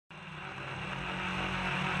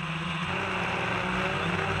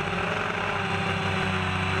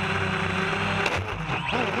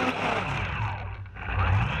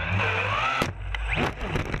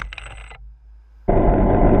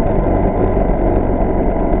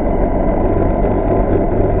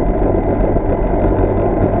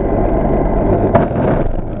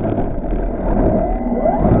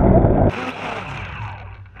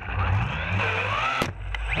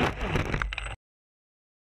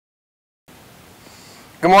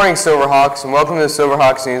Good morning, Silverhawks, and welcome to the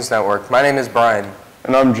Silverhawks News Network. My name is Brian.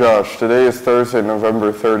 And I'm Josh. Today is Thursday,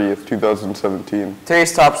 November 30th, 2017.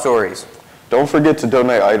 Today's top stories. Don't forget to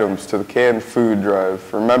donate items to the canned food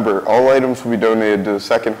drive. Remember, all items will be donated to the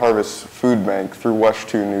Second Harvest Food Bank through West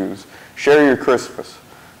 2 News. Share your Christmas.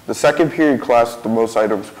 The second period class with the most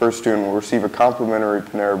items per student will receive a complimentary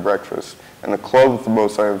Panera breakfast, and the club with the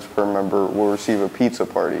most items per member will receive a pizza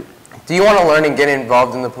party. Do you want to learn and get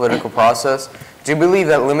involved in the political process? Do you believe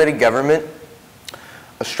that limited government,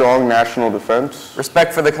 a strong national defense,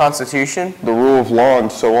 respect for the Constitution, the rule of law,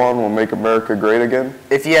 and so on will make America great again?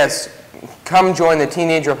 If yes, come join the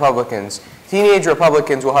Teenage Republicans. Teenage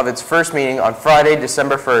Republicans will have its first meeting on Friday,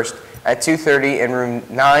 December 1st at 2:30 in room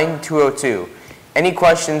 9202. Any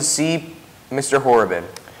questions, see Mr. Horribin.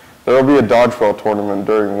 There will be a dodgeball tournament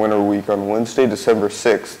during Winter Week on Wednesday, December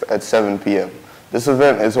 6th at 7 p.m. This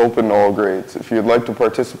event is open to all grades. If you'd like to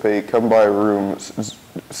participate, come by room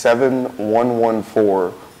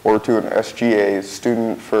 7114 or to an SGA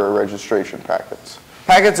student for registration packets.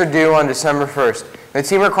 Packets are due on December 1st. The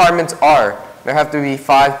team requirements are, there have to be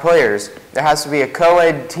 5 players, there has to be a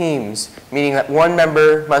co-ed teams, meaning that one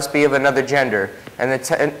member must be of another gender, and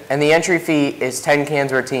the entry fee is 10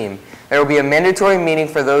 cans per team. There will be a mandatory meeting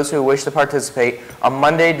for those who wish to participate on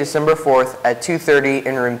Monday, December 4th at 2:30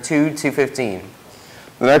 in room 215.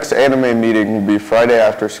 The next anime meeting will be Friday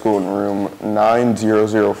after school in room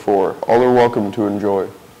 9004. All are welcome to enjoy.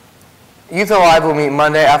 Youth Alive will meet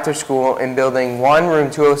Monday after school in building 1,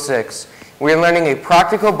 room 206. We are learning a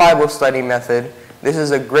practical Bible study method. This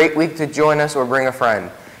is a great week to join us or bring a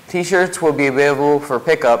friend. T-shirts will be available for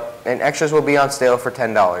pickup, and extras will be on sale for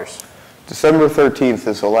 $10. December 13th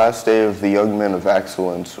is the last day of the Young Men of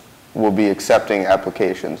Excellence. We'll be accepting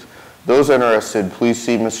applications. Those interested, please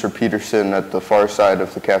see Mr. Peterson at the far side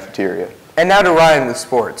of the cafeteria. And now to Ryan with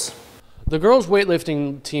sports. The girls'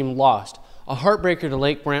 weightlifting team lost, a heartbreaker to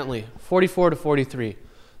Lake Brantley, 44-43.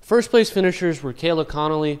 First place finishers were Kayla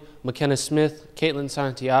Connolly, McKenna Smith, Caitlin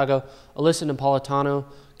Santiago, Alyssa Napolitano,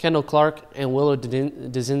 Kendall Clark, and Willow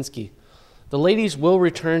Dzinski. The ladies will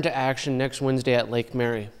return to action next Wednesday at Lake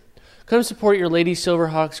Mary. Come support your Lady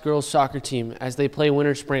Silverhawks girls soccer team as they play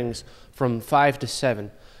Winter Springs from 5 to 7.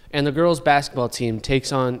 And the girls' basketball team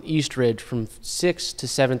takes on East Ridge from 6 to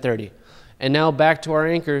 7:30. And now back to our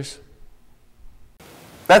anchors.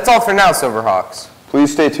 That's all for now, Silverhawks.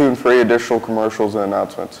 Please stay tuned for any additional commercials and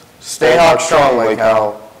announcements. Stay Hawk strong, Lake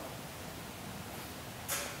Howell.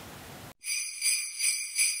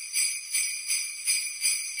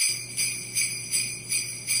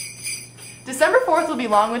 December 4th will be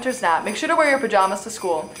Long Winter's Nap. Make sure to wear your pajamas to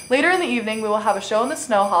school. Later in the evening, we will have a Show in the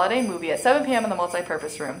Snow holiday movie at 7 p.m. in the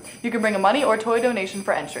multi-purpose room. You can bring a money or toy donation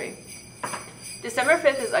for entry. December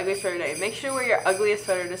 5th is Ugly Sweater Day. Make sure to wear your ugliest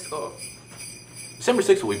sweater to school. December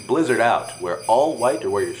 6th will be Blizzard Out. Wear all white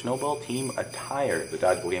or wear your snowball team attire. The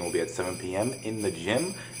dodgeball game will be at 7 p.m. in the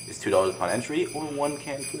gym. It's $2 upon entry or 1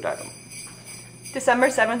 canned food item. December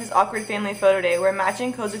 7th is Awkward Family Photo Day. Wear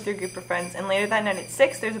matching clothes with your group of friends, and later that night at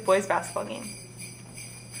 6, there's a boys' basketball game.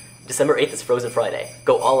 December 8th is Frozen Friday.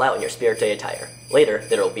 Go all out in your Spirit Day attire. Later,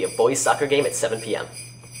 there will be a boys' soccer game at 7 p.m.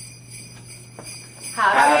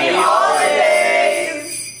 Happy Holidays!